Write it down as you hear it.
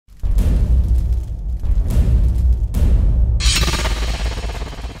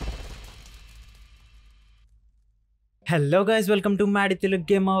Hello guys, welcome to Maddy Telugu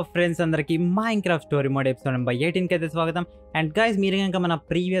game of friends andarki Minecraft story mode episode number 18 ki aithe swagatham. And guys, meer ganaka mana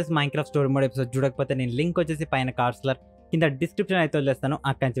previous Minecraft story mode episode chudakapothe nenu link vachesi paina cardsler kinda description aithe vellestanu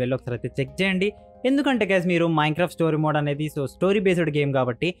akkanchi velli okkari aithe check cheyandi. ఎందుకంటే guys మీరు Minecraft story mode అనేది story based game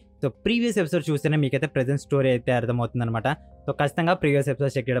కాబట్టి previous episode చూస్తేనే మీకైతే present story అయితే అర్థమవుతుంది అనమాట. ఖచ్చితంగా ప్రీవియస్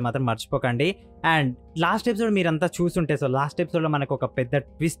ఎపిసోడ్ చెక్ చేయడం మాత్రం మర్చిపోకండి. అండ్ లాస్ట్ ఎపిసోడ్ మీరంతా చూస్తుంటే లాస్ట్ ఎపిసోడ్ లో మనకు ఒక పెద్ద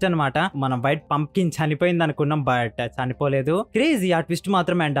ట్విస్ట్ అనమాట. మనం వైట్ పంప్కిన్ చనిపోయింది అనుకున్నాం, బట్ చనిపోలేదు. క్రేజీ ఆ ట్విస్ట్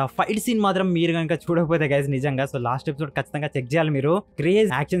మాత్రం. అండ్ ఆ ఫైట్ సీన్ మాత్రం మీరు కనుక చూడకపోతే గైస్ నిజంగా లాస్ట్ ఎపిసోడ్ ఖచ్చితంగా చెక్ చేయాలి మీరు. క్రేజీ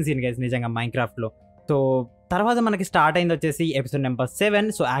యాక్షన్ సీన్ గైస్ నిజంగా మైన్క్రాఫ్ట్ లో. తర్వాత మనకి స్టార్ట్ అయింది వచ్చేసి episode number 7.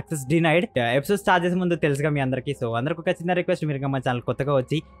 Access denied. Episode start చేసే ముందు తెలుసుగా మీ అందరికీ. అందరికి ఒక చిన్న రిక్వెస్ట్, మీరు మా ఛానల్ కొత్తగా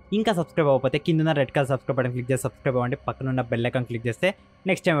వచ్చి ఇంకా సబ్స్క్రైబ్ అవ్వకపోతే కింద red colour subscribe button click చేసి సబ్స్క్రైబ్ అవ్వండి. పక్కన ఉన్న బెల్ ఐకాన్ క్లిక్ చేస్తే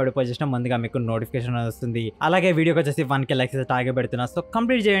నెక్స్ట్ టైం వీడియో పోస్ట్ చేసిన ముందుగా మీకు నోటిఫికేషన్ వస్తుంది. అలాగే వీడియోకి వచ్చేసి 1K లైక్స్ టార్గెట్ పెడుతున్నా.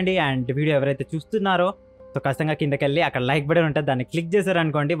 కంప్లీట్ చేయండి. అండ్ వీడియో ఎవరైతే చూస్తున్నారో ఖచ్చితంగా కిందకి వెళ్ళి అక్కడ లైక్ బటన్ ఉంటుంది, దాన్ని క్లిక్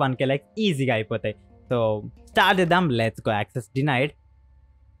చేశారనుకోండి 1K లైక్స్ ఈజీగా అయిపోతాయి. స్టార్ట్ చేద్దాం. Let's go. Access denied.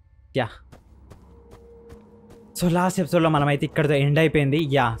 Yeah, last ఎపిసోడ్లో మనమైతే ఇక్కడతో ఎండ్ అయిపోయింది.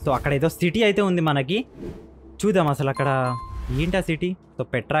 యా, అక్కడ ఏదో సిటీ అయితే ఉంది మనకి. చూద్దాం అసలు అక్కడ ఏంటి ఆ సిటీ.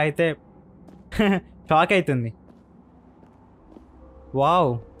 పెట్రా అయితే షాక్ అవుతుంది.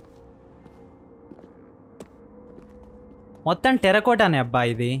 వావ్, మొత్తం టెరకోటానే అబ్బా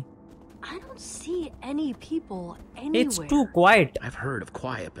ఇది. It's too quiet. I've heard of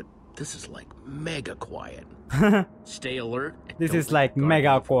quiet, but this is like mega quiet. Stay alert. This is like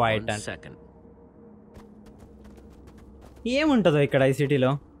mega quiet. Second. ఏముంటదో ఇక్కడ ఈ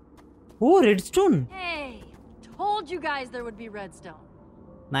సిటీలో. ఓ, red stone. Hey, told you guys there would be redstone.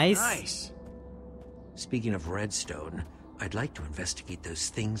 Nice. Speaking of redstone, I'd like to investigate those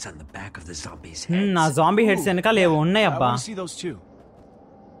things on the back of the zombies' heads. నా zombie heads వెనకాల ఏవో ఉన్నాయి అబ్బా. I want to see those too.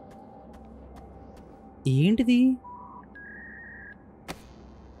 ఏంటిది?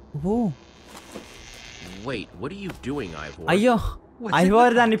 ఓ, Wait, what are you doing, Ivor? అయ్యో,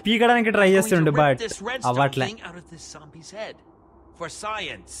 ఐవర్ దాన్ని పీకడానికి try చేస్తుండే, but అవ్వట్లే. Out of this zombie's head for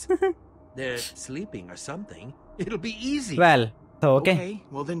science. They're sleeping or something. It'll be easy. Well, okay.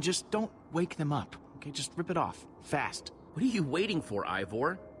 Well then just don't wake them up. Okay, just rip it off fast. What are you waiting for,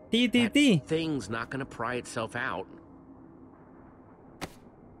 Ivor? That thing's not going to pry itself out.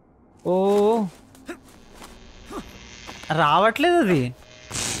 Oh. రావట్లేదు అది.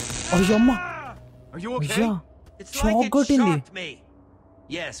 అయ్యమ్మ. Are you okay? It's like it shocked me.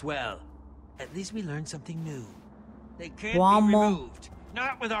 Yes, well, at least we learned something new. They can't be removed.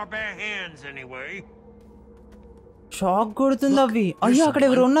 Not with our bare hands, anyway. Shock కొడుతుంది అవి. అయ్యో, అక్కడ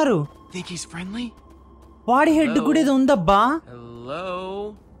ఎవరు ఉన్నారు. Think he's friendly? వాడి head కూడా ఏదో ఉందబ్బా. Hello?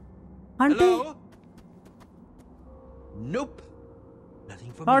 అంటే Nope.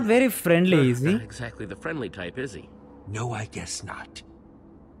 Nothing from not me. very friendly, is he? Not exactly the friendly type, is he? No, I guess not.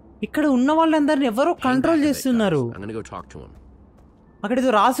 ఇక్కడ ఉన్న వాళ్ళందరిని ఎవరో కంట్రోల్ చేస్తున్నారు. I'm going to go talk to him. అక్కడ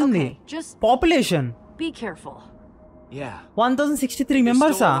ఏదో రాసింది. Just population. be careful. Yeah. 1063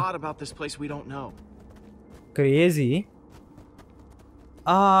 members. There's still a lot about this place we don't know. Crazy.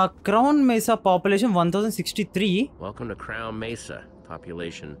 Crown Mesa population 1063. Welcome to Crown Mesa.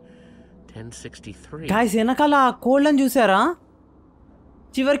 Population 1063. Guys, వెనకాల కోళ్ళని చూసారా?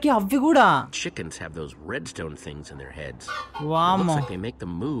 చివరికి అవి కూడా. Chickens have those redstone things in their heads. Wow. Looks like they make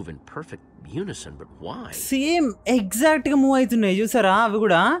them move in perfect unison, but why? Same exact గా move అవుతున్నాయి చూసారా అవి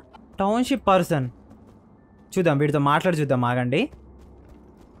కూడా. Township person. చూద్దాం, వీడితో మాట్లాడి చూద్దాం, ఆగండి.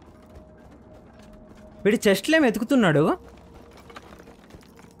 వీడి చెస్ట్లో ఏం ఎతుకుతున్నాడు.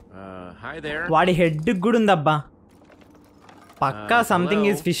 Hi there. వాడి హెడ్ కూడా ఉందబ్బా. పక్కా సంథింగ్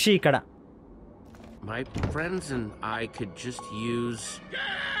ఈజ్ ఫిషీ ఇక్కడ. My friends and I could just use...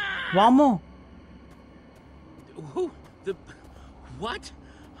 వామ్మో. Who? The... What?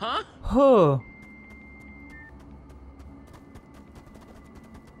 Huh? హో,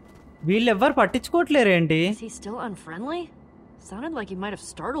 వీళ్ళెవ్వరు పట్టించుకోవట్లేరేంటి. Is he still unfriendly? Sounded like he might have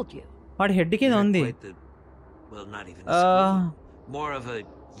startled you. వాడి హెడ్ కి ఉంది. Well, not even scream. More of a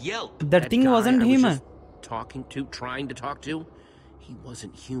yelp. That thing guy wasn't I was human. just trying to talk to, he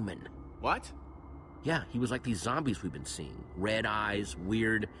wasn't human. What? Yeah, he was like these zombies we've been seeing. Red eyes,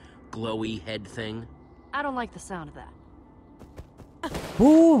 weird, glowy head thing. I don't like the sound of that.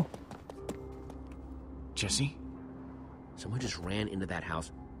 Oh! Jesse? Someone just ran into that house.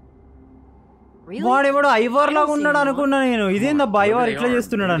 Really? వాడెవడో ఐవర్ లాగా ఉన్నాడు అనుకున్నా నేను. ఇదేందబ్బా ఐవర్ ఇట్లా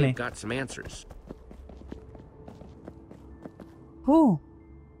చేస్తున్నాడని. Got some answers. Oh.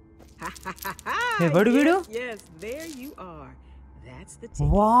 ఎవడు వీడు? Yes, there you are. That's the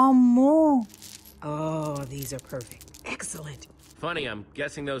ticket. వామ్మో. Oh, these are perfect. Excellent. Funny, I'm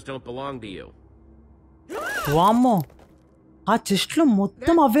guessing those don't belong to you. వామ్మో ఆ చెస్ట్ లో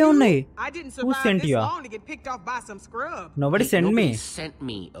మొత్తం అవే ఉన్నాయి. I didn't Who survive sent this you? long to get picked off by some scrub. Nobody sent me. Nobody sent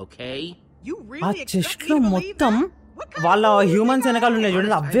me, okay? You ఆ really expect chest me లో to believe మొత్తం that? What kind వాళ్ళ of fool you humans think I వెనకాల am? ఉన్నాయి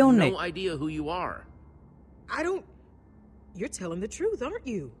చూడండి, I away have ఉన్నాయి. no idea who you are. I don't. You're telling the truth, aren't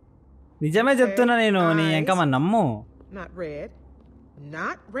you? నిజమే చెప్తున్నా నేను, నీ ఇంకా మా నమ్ము. Not red.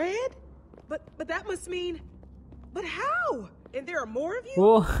 Not red? But that must mean. But how? And there are more of you? Oh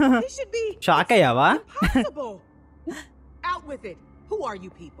This should be shock అయ్యావా? impossible. Out with it. Who are you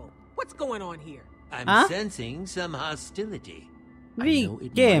people? What's going on here? I'm Huh? sensing some hostility. We I know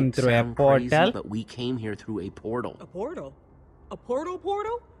it came might through a sound crazy, portal. but we came here through a portal. A portal? A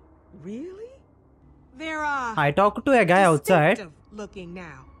portal? Really? They're I talked to a guy outside. distinctive looking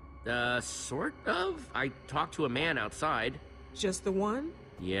now. Sort of. I talked to a man outside. Just the one?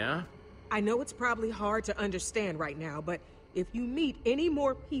 Yeah? I know it's probably hard to understand right now, but if you meet any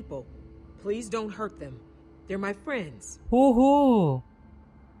more people, please don't hurt them. They're my friends. ఓహో,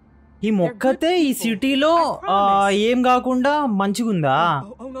 ఈ మొక్కతే ఈ సిటీలో ఏం కాకుండా మంచిగుందా?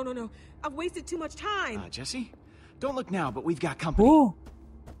 Oh, no. I've wasted too much time. Jesse, don't look now, but we've got oh company.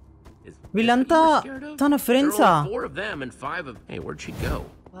 వీళ్ళంతా తన ఫ్రెండ్సా? There are only 4 of them and 5 of... Hey, where'd she go?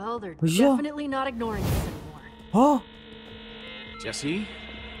 Well, they're Yeah. definitely not ignoring us anymore. Oh Jesse,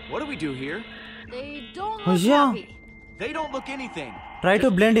 what do we do here? They don't look Yeah. happy. They don't look anything. Try to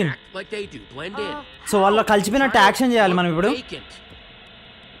blend in. Act like they do. Blend in. So వాళ్ళు కలిసిపోయినట్టు action చేయాలి మనం ఇప్పుడు. Vacant.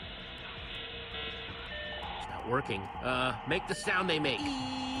 It's not working. Make the sound they make.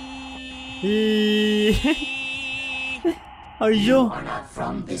 అయ్యో,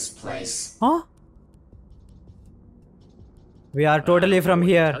 we are totally from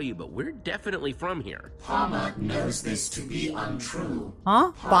here. Tell you, but we're definitely from here. Palmer knows this to be untrue.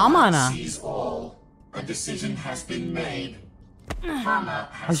 పామానా? Sees all. A decision has been made. Palmer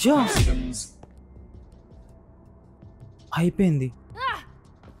has అయ్యో, questions. అయిపోయింది.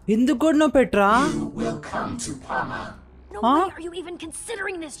 ఎందుకు కొట్టినో Petra? You will come to Palmer. No Huh? way are you even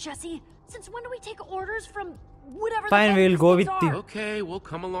considering this, Jesse? Since when do we take orders from whatever the Fine, heck we'll these go things with you. are? Okay, we'll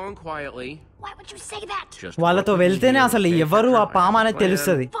come along quietly. Why would you say that? Just వాళ్ళతో work with వెళ్తేనే me అసలు and ఎవరు ఆ I పామ have a అనేది plan.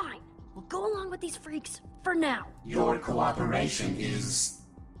 తెలుస్తుంది. Fine. We'll go along with these freaks for now. Your cooperation is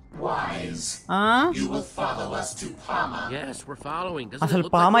wise. ఆ? You will follow us to Palmer. Yes, we're following. Doesn't it అసలు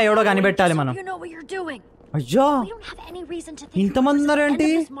look పామ like ఎవడో కనిపెట్టాలి మనం. You know what you're doing. అయ్యో, We don't have any reason to think ఇంతమంది whoever's at the end ఉన్నారేంటి?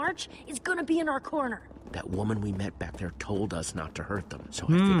 of this march is gonna be in our corner. that woman we met back there told us not to hurt them? So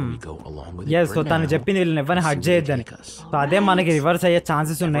I figure we go along with it yes, for so తను now. చెప్పింది వీళ్ళని ఎవరిని hurt See where they చేయొద్దని. take us. So అదే మనకి reverse అయ్యే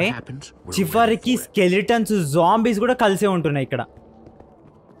chances ఉన్నాయి. Whatever happens, we're చివరికి ready for it. Skeletons, zombies కూడా కలిసే ఉంటున్నాయి ఇక్కడ.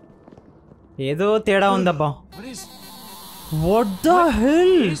 ఏదో తేడా ఉందబ్బా. What is what the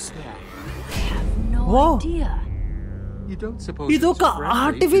hell? that? No Whoa. idea. You don't suppose ఇదొక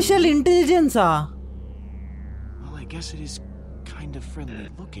artificial ఇంటెలిజెన్సా? Well, I guess it is kind of friendly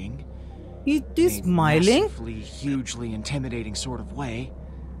looking. It is smiling. Massively, hugely intimidating sort of way.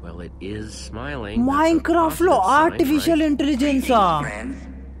 Well, it is smiling. Minecraft లో artificial ఇంటెలిజెన్సా? Friends,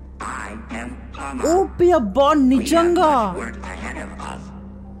 I am Palmer. OP అబ్బా, నిజంగా. Work ahead of us.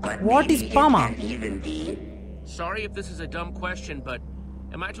 But What maybe is it Palmer? can even be. Sorry if this is a dumb question, but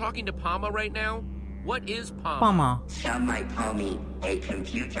am I talking to Palma right now? What is Palma? పామా? Some might call me a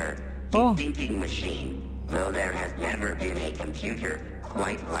computer, a Oh. thinking machine, though there has never been a computer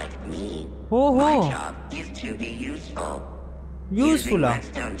quite like me. ఓహో, My job is to be useful. Useful. Using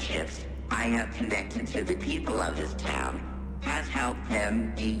redstone chips, I have connected to the people of this town, has helped them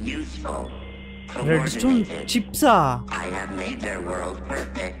be useful. Redstone Coordinated. చిప్సా? I have made their world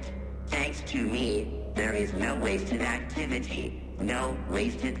perfect. Thanks to me, there is no wasted activity, no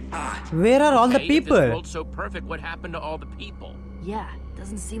wasted thought. Where are all the Okay, if people? this world's so perfect, what happened to all the people? Yeah,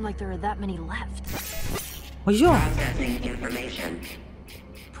 doesn't seem like there are that many left. అయ్యో, Processing information.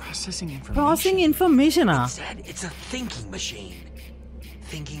 Processing information. Processing ఇన్ఫర్మేషనా? Said it's a thinking machine.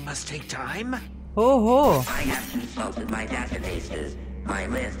 Thinking must take time? ఓహో, I have consulted my databases, my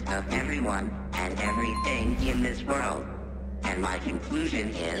list of everyone and everything in this world, and my conclusion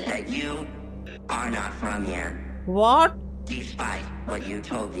is that you are not from here. What? Despite what you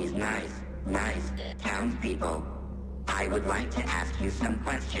told these nice townspeople, I would like to ask you some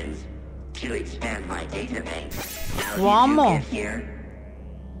questions to expand my database. Now, did you Wamo. get here?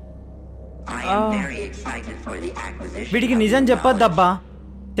 I am very excited for the acquisition. వీడికి of నిజం your చెప్పొద్దామా?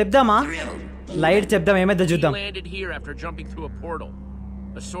 చెప్దామా? knowledge. Thrilled. Light చెప్దాం, ఏమైతే He చూద్దాం. landed here after jumping through a portal,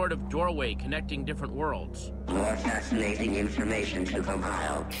 a sort of doorway connecting different worlds. More fascinating information to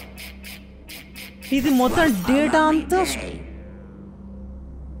compile. ఇది మొత్తం data అంతా store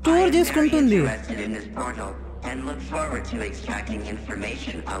చేసుకుంటుంది. Interested in this portal and look forward to extracting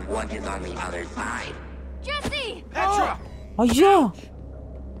information of what is on the other side. Jesse! Petra! అయ్యో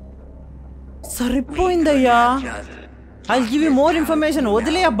సరిపోయిందయ్యా. I'll give you more information.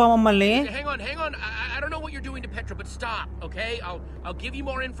 వదిలే అబ్బా మమ్మల్ని. Hang on. I don't know what you're doing to Petra, but stop, okay? I'll give you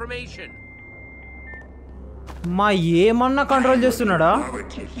more information. మా ఏమన్నా control చేస్తున్నాడా? Forward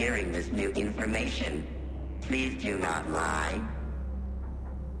to hearing this new information. Please do not lie.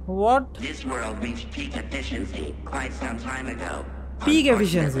 What? This world reached peak efficiency quite some time ago. Peak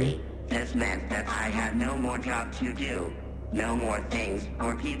efficiency. This meant that I had no more job to do, no more things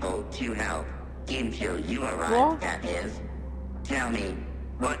or people to help. Until you arrived, What? that is. Tell me,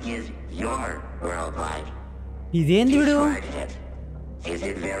 what is your world like? ఇదేంది వీడు? Describe it. Is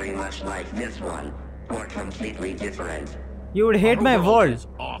it very much like this one, or completely different? You would hate my Our world. is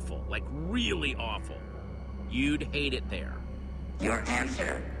awful, like really awful. You'd hate it there. Your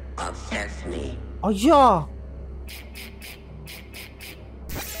answer upsets me. అయ్యా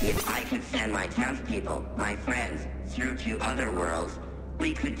If I could send my townspeople, my friends, through to other worlds,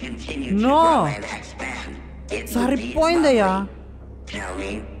 we could continue to No. grow and expand. It would be సరిపోయిందయ్యా. lovely. Tell me,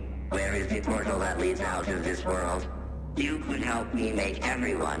 where is the portal that leads out of this world? You could help me make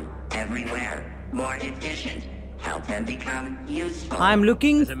everyone, everywhere, more efficient. Help them become useful. I'm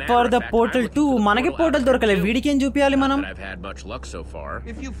looking for the portal 2. మనకి portal దొరకలే, వీడికి ఏం చూపించాలి మనం? Not that I've had much luck so far.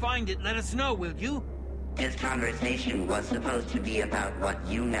 If you find it, let us know, will you? This conversation was supposed to be about what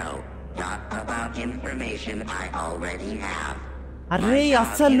you know, not about information I already have. అరే My job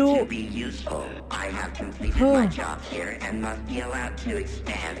అసలు is to be useful. I have completed my job here and must be allowed to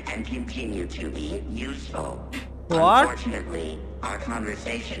expand and continue to be useful. What? Unfortunately, our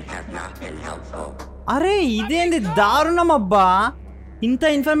conversation has not been helpful. అరే ఇదేంది దారుణం అబ్బా, ఇంత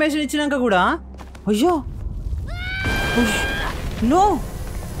information ఇచ్చినాక కూడా. అయ్యో no.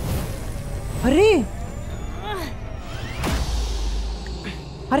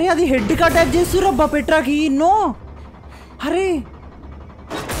 అరే అది హెడ్ కి అటాక్ చేస్తుర్రబ్బా పెట్రాకి. నో అరే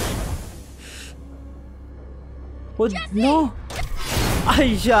నో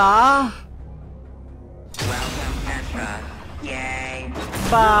అయ్యా Welcome, Petra. Yay.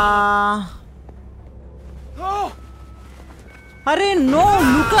 బా. అరే no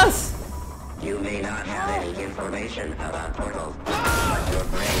లూకస్. You may not have any information about portals, but your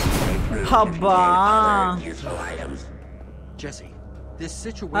brain may prove to Abba. contain other useful items. Jesse, this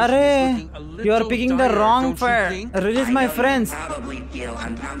situation Arre, is looking a little you are picking the dire, wrong don't you fire. think? Release I my know friends. You probably feel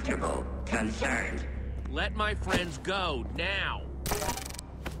uncomfortable, concerned. Let my friends go now.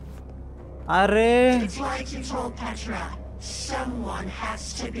 అరే It's like you told Petra. Someone has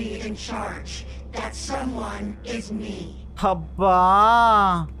to be in charge. That someone is me. అబ్బా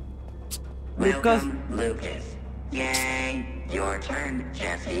Lucas. Welcome, Lucas. Yay. Your turn,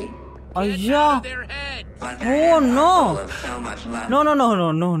 Jesse. అయ్యా. Out of their head. But Oh, they're no. full of so much love.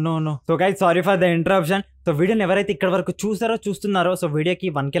 No. So guys sorry for the interruption. So వీడియోని ఎవరైతే ఇక్కడ వరకు చూస్తున్నారో so వీడియోకి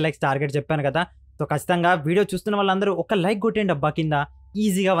 1K likes target చెప్పాను కదా. So ఖచ్చితంగా వీడియో చూస్తున్న వాళ్ళందరూ ఒక లైక్ కొట్టండి అబ్బా కింద.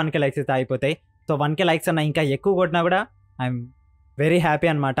 ఈజీగా 1K లైక్స్ అయితే అయిపోతాయి. సో 1K లైక్స్ అన్న ఇంకా ఎక్కువ కొట్టినా కూడా ఐఎమ్ వెరీ హ్యాపీ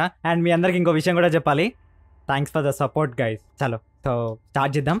అనమాట. అండ్ మీ అందరికి ఇంకో విషయం కూడా చెప్పాలి. Thanks for the support guys. చలో సో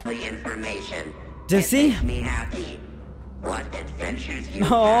స్టార్ట్ చేద్దాం. The information. Jesse? It makes me happy. What adventures you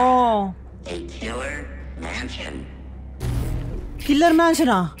oh have. A killer mansion. Killer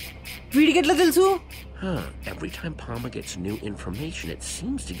మ్యాన్షనా? వీడికి ఎట్లా తెలుసు? Every time Palma gets new information, it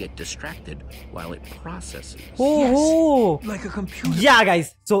seems to get distracted while it processes. ఓహో Like a computer. Yeah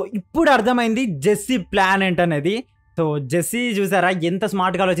guys. So ఇప్పుడు అర్థమైంది Jessie plan ఏంటనేది. So Jessie చూసారా ఎంత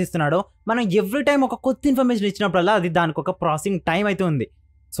స్మార్ట్గా ఆలోచిస్తున్నాడో. మనం ఎవ్రీ టైం ఒక కొత్త ఇన్ఫర్మేషన్ ఇచ్చినప్పుడల్లా అది దానికి ఒక ప్రాసెసింగ్ టైం అయితే ఉంది.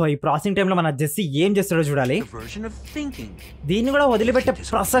 సో ఈ ప్రాసెసింగ్ టైంలో మన జెస్సీ ఏం చేస్తాడో చూడాలి. The version of thinking. దీన్ని కూడా వదిలిపెట్టే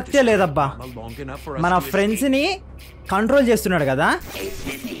ప్రసక్తే లేదబ్బా. Long enough for us మన to ఫ్రెండ్స్ ని కంట్రోల్ చేస్తున్నాడు కదా. A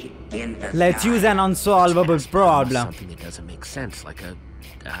city in the let's use an unsolvable problem. Something that doesn't make sense, like a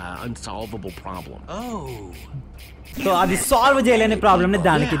unsolvable problem. Oh. So అది సాల్వ్ చేయలేని ప్రాబ్లమ్ ని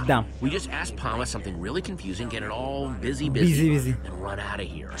దానికి ఇద్దాం. We just ask Palma something really confusing, get it all busy, Busy. and run out of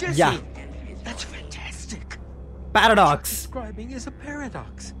here. Jesse, Yeah. that's fantastic. Paradox. Describing is a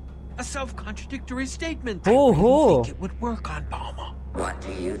paradox, a self-contradictory statement. Oh, I really oh. think it would work on Palma. What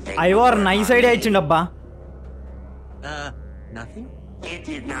do you think? ఐవర్ would nice work idea on me? ఇచ్చిండబ్బా. Nothing? It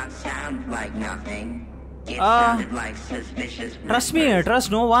did not sound like nothing. It Uh, sounded like suspicious trust me, whispers.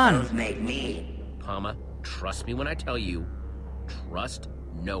 Trust no one. Those made me. Palma, trust me when I tell you, trust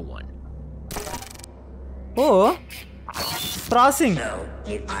no one. Oh processing. So,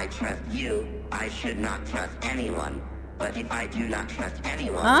 if I trust you, I should not trust anyone. But if I do not trust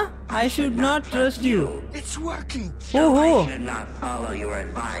anyone, I should not trust you. It's working. So Oh, I oh. should not follow your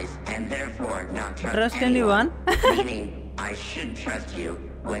advice and therefore not trust Trust anyone. anyone? Meaning, I should trust you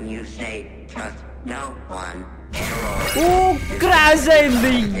when you say trust no one. Error. Crash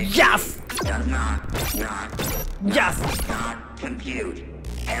అయింది. yes Does not yes compute.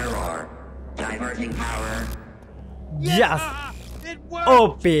 Error. Diverting power. yes It worked!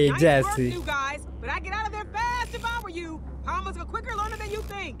 OP Nice work, Jesse. you guys, but I'd get out of there fast if I were you. Palmer's a quicker learner than you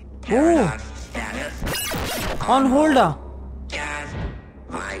think. Paradox status. on hold Yes,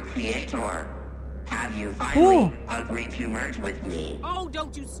 my creator. Have you finally agreed to merge with me? Oh,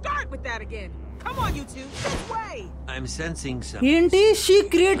 don't you start with that again. Come on, you two, this way. I'm sensing some. ఏంటి she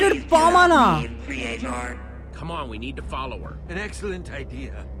created పామానా? Creator. Come on, we need to follow her. An excellent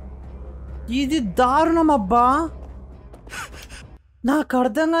idea. ఇది దారుణం అబ్బా. నాకు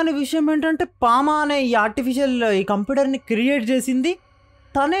అర్థం కాని విషయం ఏంటంటే పామా అనే ఈ ఆర్టిఫిషియల్ ఈ కంప్యూటర్ని క్రియేట్ చేసింది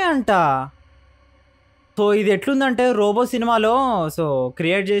తనే అంట. సో ఇది ఎట్లుందంటే రోబో సినిమాలో సో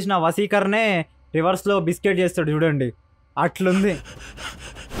క్రియేట్ చేసిన వసీకర్నే రివర్స్లో బిస్కెట్ చేస్తాడు చూడండి, అట్లుంది.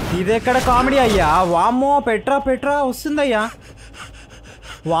 ఇదెక్కడ కామెడీ అయ్యా. వామ్మో పెట్రా పెట్రా వస్తుందయ్యా.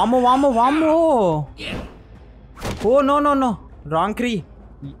 వామ్మో వామ్మో వామ్మో. Oh no no no wrong క్రీ,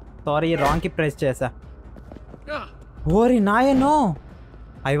 సారీ రాంగ్ కి ప్రెస్ చేసా. ఓరి నాయనో.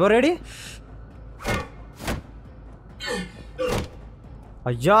 Io ready.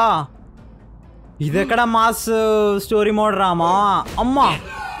 అయ్యా ఇదెక్కడ మాస్ స్టోరీ మోడ్ రామా. అమ్మా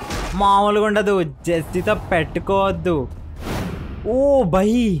మామూలుగా ఉండదు, జస్టితో పెట్టుకోవద్దు. ఓ బై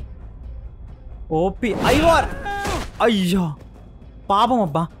ఓపి ఐవర్. అయ్యా పాపం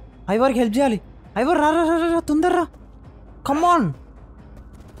అబ్బా, ఐవర్కి హెల్ప్ చేయాలి. ఐవర్ రా రా రా తొందర్రా, కమాన్.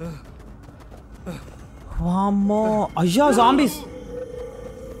 వామ్మో అయ్యా జాంబీస్.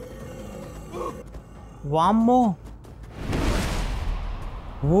 వామ్మో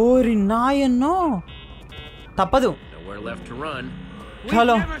ఓరి నాయన్నో. తప్పదు. Nowhere left to run.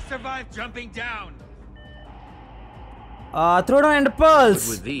 Hello. We never survived jumping down. Throw down and pulse.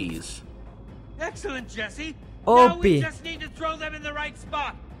 With these. Excellent, Jesse. OP. Now we just need to throw them in the right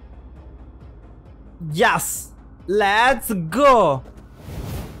spot. Yes. Let's go.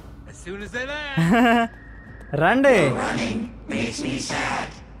 As soon as they land. రండి. Running makes me sad.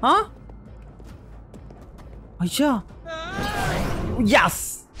 అయ్యా yes.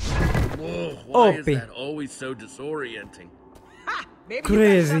 Whoa, why OP. is that always so disorienting? Ha! Maybe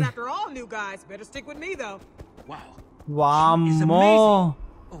Crazy. you got shot after all, new guys. Better stick with me, though. Wow. వామ్మో.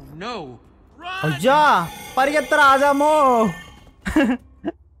 Oh no. అయ్యా పరిగెత్తరా ఆజామో.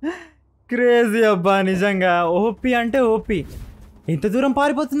 Crazy అబ్బా నిజంగా. OP అంటే OP. ఎంత దూరం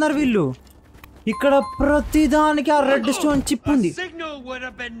పారిపోతున్నారు వీళ్ళు. ఇక్కడ ప్రతిదానికి ఆ రెడ్ స్టోన్ చిప్ ఉంది. Signal would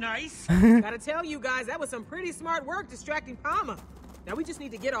have been nice. Gotta tell you guys, that was some pretty smart work distracting Palmer. Now we just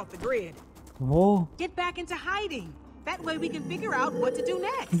need to get off the grid. Oh Get back into hiding. That way we can figure out what to do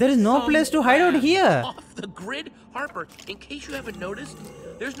next. there is no place to hide out here. Off the grid? Harper, in case you haven't noticed,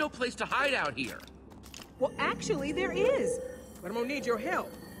 there's no place to hide out here. Well, actually, there is. But I'm gonna need your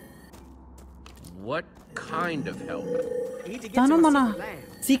help. What kind of help? We need to get తను to మన a secret lab.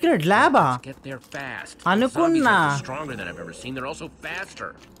 Secret ల్యాబా? Get there fast. అనుకున్నా. Zombies are stronger than I've ever seen. They're also faster.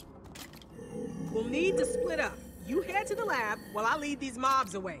 We'll need to split up. You head to the lab while I lead these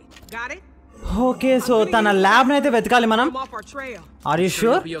mobs away. Got it? Okay so తన lab నైతే వెతకాలి మనం. I'm off our trail. Are you Sure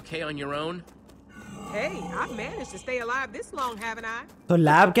sure? you'll be okay on your own? Hey, I've managed to stay alive this long, haven't I? So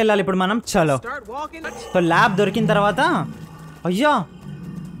ల్యాబ్కి వెళ్ళాలి ఇప్పుడు మనం. చలో. Start walking. So lab దొరికిన తర్వాత అయ్యా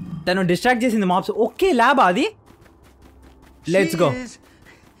తను డిస్ట్రాక్ట్ చేసింది మాప్స్. ఓకే ల్యాబ్ అది. Let's go. She is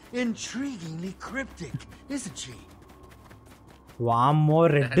intriguingly cryptic, isn't she? వామ్మో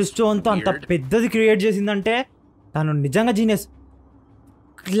రెడ్ స్టోన్ తో అంత పెద్దది క్రియేట్ చేసిందంటే తను నిజంగా జీనియస్.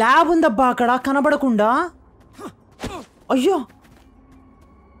 ల్యాబ్ ఉందబ్బా అక్కడ కనబడకుండా. అయ్యో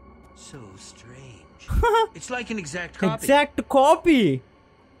So strange. It's like an exact copy. Exact copy.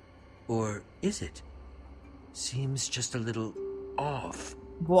 Or is it? Seems just a little off.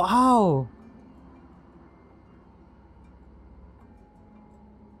 Wow.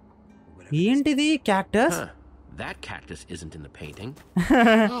 ఏంటిది cactus? Huh. That cactus isn't in the painting.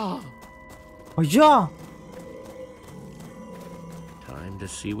 అయ్యో Time to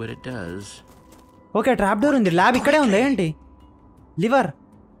see what it does. Okay trap door ఉంది. Lab ఇక్కడే ఉంది ఏంటి? Liver.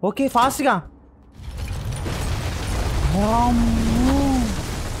 Okay ఫాస్ట్గా.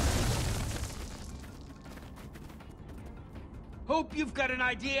 Hope you've got an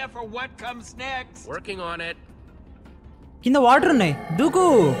idea for what comes next. Working on it. కింద water ఉన్నాయి. దూకు.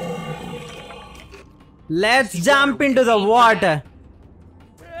 Let's jump in to the water.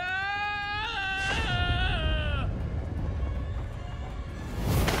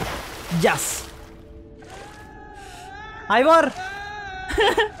 yes ఐవర్.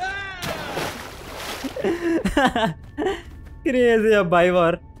 Crazy అబ్బా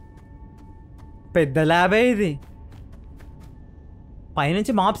ఐవర్. పెద్ద ల్యాబే ఇది.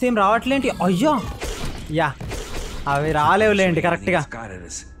 పైనుంచి మాప్స్ ఏం రావట్లేంటి? అయ్యో యా అవి రాలేవులేండి కరెక్ట్గా.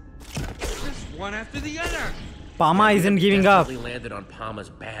 Pama isn't giving up. Landed on Pama's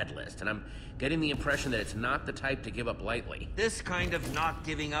bad list, and I'm getting the impression that it's not the type to give up lightly. This kind of not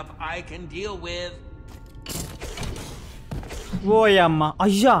giving up I can deal with. ఓయమ్మ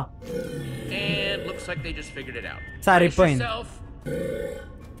అయ్యా. And looks like they just figured it out. సరిపోయింది.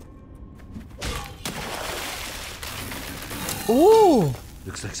 Ooh.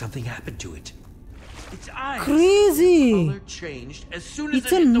 Looks like something happened to it. Its eyes. Crazy. Color changed as soon as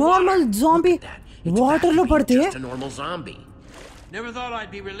It's a normal zombie. Water lo padte. Just a normal zombie. Never thought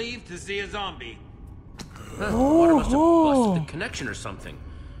I'd be relieved to see a zombie. Water must have busted the connection or something,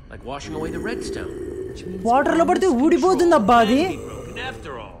 like washing away the redstone. Water లో పడితే ఊడిపోతుంది అబ్బా అది.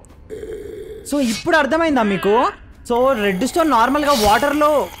 So ఇప్పుడు అర్థమైందా మీకు? So red stone normal గా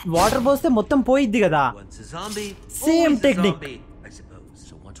water పోస్తే మొత్తం పోయిద్ది కదా. Same technique.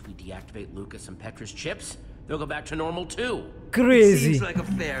 So once we deactivate Lucas and Petra's chips, they'll go back to normal too. Crazy. Seems like a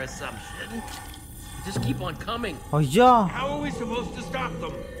fair assumption. Just keep on coming. అయ్యా. How are we supposed to stop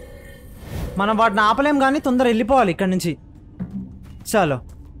them? మనం వాటిని ఆపలేం కానీ తొందర వెళ్ళిపోవాలి ఇక్కడ నుంచి. చలో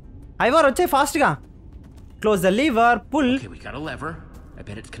ఐవర్ వచ్చే ఫాస్ట్ గా. Close the lever, pull. Okay, we got a lever. I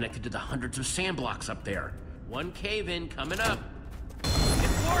bet it's connected to the hundreds of sand blocks up there. One cave in coming up.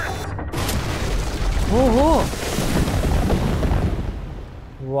 It worked. Oh.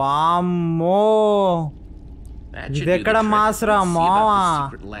 వామ్మో. ఇది ఎక్కడ మాస్రా మావా?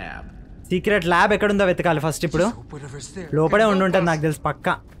 సీక్రెట్ ల్యాబ్ ఎక్కడుందో వెతకాలి first. ఇప్పుడు లోపడే ఉండుంటుంది నాకు తెలుసు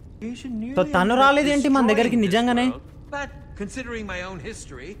పక్కా. So తను రాలేదేంటి మన దగ్గరికి నిజంగానే? Considering my own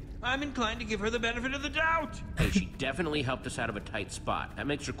history, I'm inclined to give her the benefit of the doubt. Hey, she definitely helped us out of a tight spot. That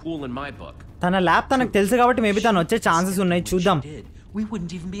makes her cool in my book. తన lab తనకు తెలుసు కాబట్టి maybe తను వచ్చే chances ఉన్నాయి. చూద్దాం. We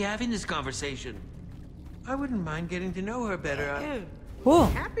wouldn't even be having this conversation. I wouldn't mind getting to know her better. ఓ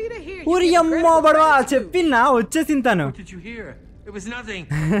ఊరి అమ్మో బడవా చెప్పినా వచ్చేసింది తను. What did you hear? It was nothing.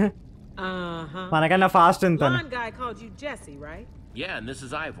 మనకన్నా ఫాస్ట్ ఉంది తను. One guy called you Jesse, right? Yeah, and this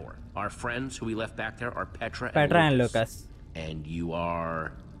is Ivor. Our friends who we left back there are Petra and Lucas. And you are?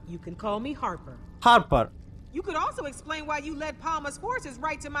 You can call me Harper. Harper. You could also explain why you led Palmer's forces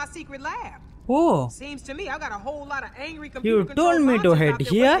right to my secret lab. Oh. Seems to me I got a whole lot of angry computer You told me to head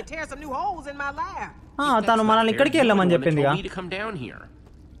here. To tear some new holes in my lab. తను మనల్ని ఇక్కడికి వెళ్ళమని చెప్పిందిగా. To come down here.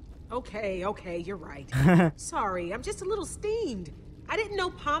 Okay, you're right. Sorry, I'm just a little steamed. I didn't know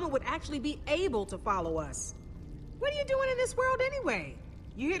Palmer would actually be able to follow us. What are you doing in this world anyway?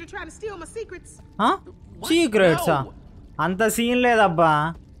 You here to try to steal my secrets? Secrets? అంత scene లేదబ్బా.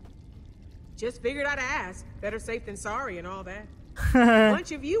 Just figured I'd ask. Better safe than sorry and all that.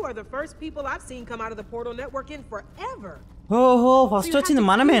 Bunch of you are the first people I've seen come out of the portal network in forever. ఓహో first వచ్చింది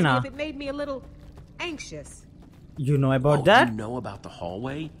మనమేనా? It made me a little anxious. You know about that? You know about the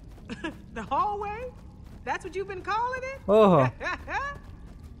hallway? The hallway? That's what you've been calling it? Oh.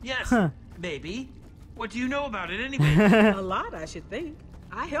 Yes, baby. What do you know about it anyway? A lot, I should think.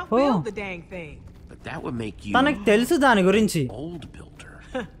 I helped build the dang thing. But that would make you తనకు తెలుసు దాని గురించి. Old builder.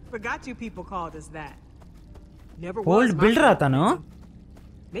 Forgot you people called us that. Never Old builder అతను.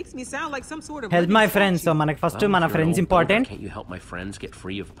 Makes me sound like some sort of Help my friends. So మనకి first మన friends important. Can't you help my friends get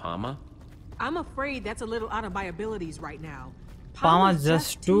free of Pama? I'm afraid that's a little out of my abilities right now. Pama's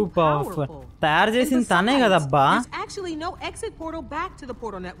just too powerful. తయారు చేసిన తనే కదబ్బా. There's actually no exit portal back to the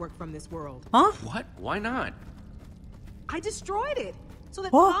portal network from this world. What? Why not? I destroyed it so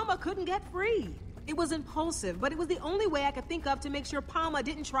that Pama couldn't get free. It was impulsive, but it was the only way I could think of to make sure Pama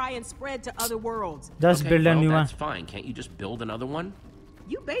didn't try and spread to other worlds. Just build a new one. That's fine. Can't you just build another one?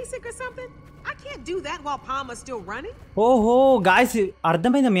 You basic or something? I can't do that while Pama's still running. ఓహో guys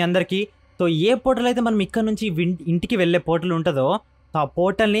అర్థమైందా మీ అందరికి? So ఏ portal అయితే మనం ఇక్కడ నుంచి ఇంటికి వెళ్ళే portal ఉంటుందో ఆ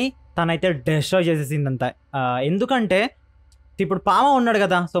పోర్టల్ని తనైతే డిస్ట్రాయ్ చేసేసిందంత. ఎందుకంటే ఇప్పుడు పామ ఉన్నాడు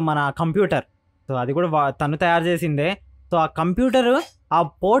కదా, సో మన కంప్యూటర్, సో అది కూడా తను తయారు చేసిందే. సో ఆ కంప్యూటర్ ఆ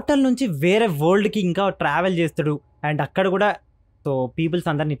పోర్టల్ నుంచి వేరే వరల్డ్కి ఇంకా ట్రావెల్ చేస్తాడు అండ్ అక్కడ కూడా సో పీపుల్స్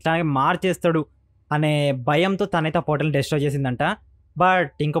అందరిని ఇట్లాగే మార్చేస్తాడు అనే భయంతో తనైతే ఆ పోర్టల్ని డిస్ట్రాయ్ చేసిందంట.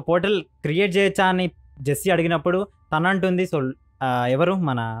 బట్ ఇంకో పోర్టల్ క్రియేట్ చేయొచ్చా అని జెస్సీ అడిగినప్పుడు తను అంటుంది, సో ఎవరు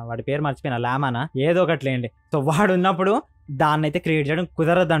మన వాడి పేరు మర్చిపోయిన లామానా ఏదో ఒకటి లేండి, సో వాడు ఉన్నప్పుడు దాన్ని అయితే క్రియేట్ చేయడం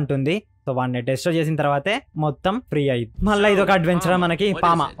కుదరదు అంటుంది. సో వాడిని డిస్ట్రాయ్ చేసిన తర్వాతే మొత్తం ఫ్రీ అయ్యింది. మళ్ళీ ఇది ఒక అడ్వెంచర్ మనకి.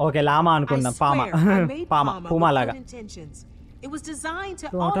 పామ, ఓకే లామా అనుకుందాం, పామ పూమా లాగా. It was designed to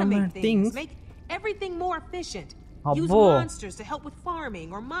automate things, make everything more efficient. Use monsters to help with farming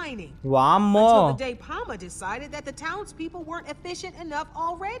or mining. Wammo. Until the day Pama decided that the townspeople weren't efficient enough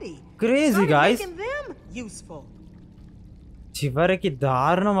already. Crazy guys. Making them useful. చివరికి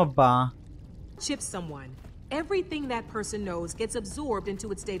దారుణం అబ్బా. chips someone, everything that person knows gets absorbed into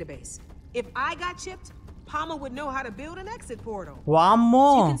its database. If I got chipped, Palma would know how to build an exit portal. Wammo.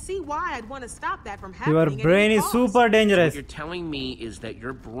 So you can see why I'd want to stop that from happening. Your brain is super dangerous. What you're telling me is that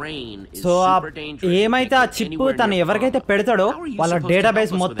your brain is So super dangerous. ఏమైతే ఆ chip తను ఎవరికైతే పెడతాడో వాళ్ళ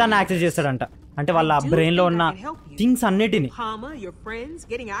database మొత్తాన్ని access చేస్తాడంట. అంటే వాళ్ళ brain లో ఉన్న థింగ్స్ అన్నిటిని. Palma, your friends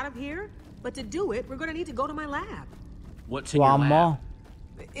getting out of here, but to do it, we're going to need to go to my lab. What's in your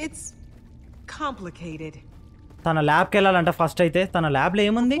lab? It's complicated. తన ల్యాబ్ కి వెళ్ళాలంట first అయితే. తన ల్యాబ్ లో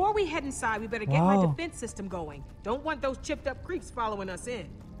ఏముంది? Before we head inside, we better get my defense system going. Don't want those chipped up creeps following us in.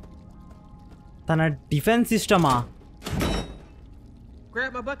 తన defence సిస్టమా?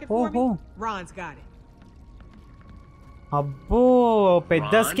 Grab my bucket for me. Ron's got it. అబ్బో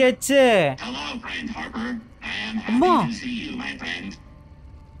పెద్ద sketch. Hello, friend Harper. I am Amma. happy to see you, my friend.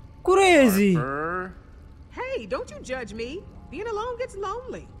 Crazy. Hey, don't you judge me. Being alone gets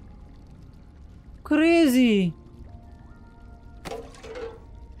lonely. Crazy.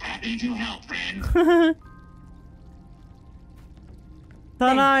 Happy to help, friend.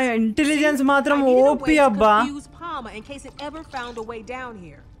 తన intelligence మాత్రం OP అబ్బా. Palma in case it ever found a way down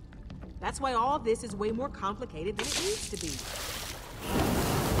here. That's why all this is way more complicated than it needs to be.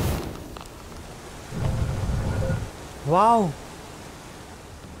 Wow.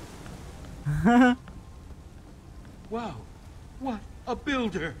 Wow. What a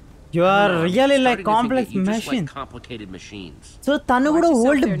builder. You are really like complex machine. Complicated machines. So tanu kuda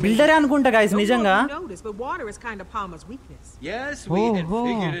old builder అనుకుంటా guys నిజంగా. But water is kind of Palma's weakness. Yes, we had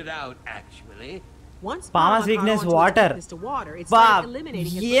figured it out actually. Once Palma's weakness water.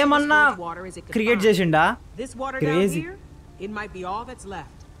 ఏమన్నా create చేసిండా? This water Crazy. down here, it might be all that's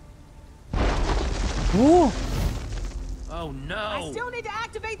left. Oh. Oh no. I still need to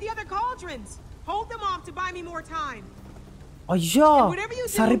activate the other cauldrons. Hold them off to buy me more time. అయ్యో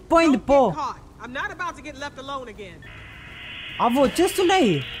సరిపోయింది పో. I'm not about to get left alone again. అవి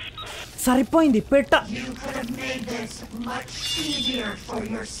వచ్చేస్తున్నాయి. సరిపోయింది పెట్ట. You could have made this much easier for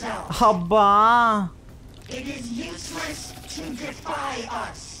yourself. అబ్బా. It is useless to defy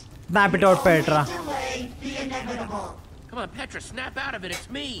us. Snap it out, Petra. Delay the inevitable. Come on, Petra, snap out of it. It's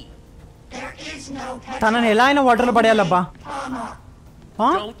me. There is no Petra. తనని ఎలా అయినా water లో పడేయాలబ్బా. Palma.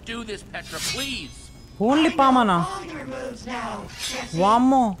 Don't do this, Petra, please. Only పామానా?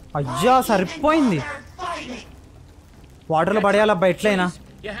 వామ్మో అయ్యా సరిపోయింది. Water లో పడేయాలబ్బా ఎట్లయినా.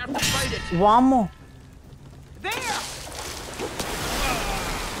 వామ్మో.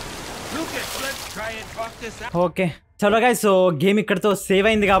 ఓకే చలో గైస్, సో గేమ్ ఇక్కడతో సేవ్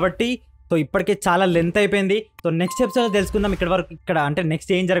అయింది కాబట్టి సో ఇప్పటికే చాలా లెంత్ అయిపోయింది. సో నెక్స్ట్ ఎపిసోడ్ తెలుసుకుందాం ఇక్కడ వరకు. ఇక్కడ అంటే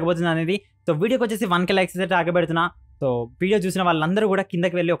నెక్స్ట్ ఏం జరగబోతుంది అనేది. సో వీడియోకి వచ్చేసి 1K లైక్స్ అయితే ఆగబెడుతున్నా. సో వీడియో చూసిన వాళ్ళందరూ కూడా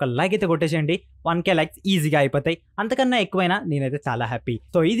కిందకి వెళ్ళి ఒక లైక్ అయితే కొట్టేసేయండి. 1K లైక్స్ ఈజీగా అయిపోతాయి. అంతకన్నా ఎక్కువైనా నేనైతే చాలా హ్యాపీ.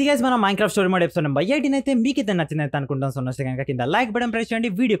 సో ఇది గైస్ మన Minecraft story mode episode number 18 అయితే మీకైతే నచ్చిందైతే అనుకుంటాను. సో నచ్చితే కనుక కింద లైక్ బటన్ ప్రెస్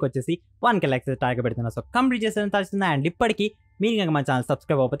చేయండి. వీడియోకి వచ్చేసి 1K లైక్స్ అయితే టార్గెట్ పెడుతున్నా. సో కంప్లీట్ చేసేది తలుస్తుంది. అండ్ ఇప్పటికీ మీరు కనుక మన ఛానల్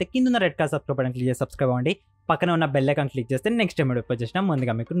సబ్స్క్రైబ్ అవ్వకపోతే కింద ఉన్న red colour subscribe button click చేసి సబ్స్క్రైబ్ అవ్వండి. పక్కన ఉన్న బెల్ ఐకాన్ క్లిక్ చేస్తే నెక్స్ట్ టైం వీడియో వచ్చేసినా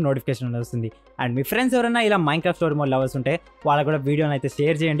ముందుగా మీకు నోటిఫికేషన్ వస్తుంది. అండ్ మీ ఫ్రెండ్స్ ఎవరైనా ఇలా మైన్క్రాఫ్ట్ స్టోరీ మోడ్ లవర్స్ ఉంటే వాళ్ళు కూడా వీడియోని అయితే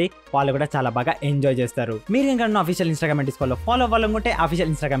షేర్ చేయండి. వాళ్ళు కూడా చాలా బాగా ఎంజాయ్ చేస్తారు. మీరు ఇంకా అఫీషియల్ ఇన్స్టాగ్రామ్ డిస్కౌలో ఫాలో అవ్వాలనుకుంటే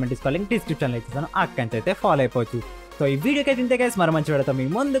అఫీషియల్ ఇన్స్టాగ్రామ్ డిస్కౌ లింక్ డిస్క్రిప్షన్లో ఇస్తాను. అక్కడి అయితే ఫాలో అయిపోవచ్చు. సో ఈ వీడియోకి అయితే ఇంతే గైస్, మరి మంచి వీడియోతో మీ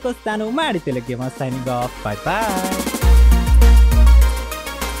ముందుకు వస్తాను. మాడి Telugu gamers signing off. By by.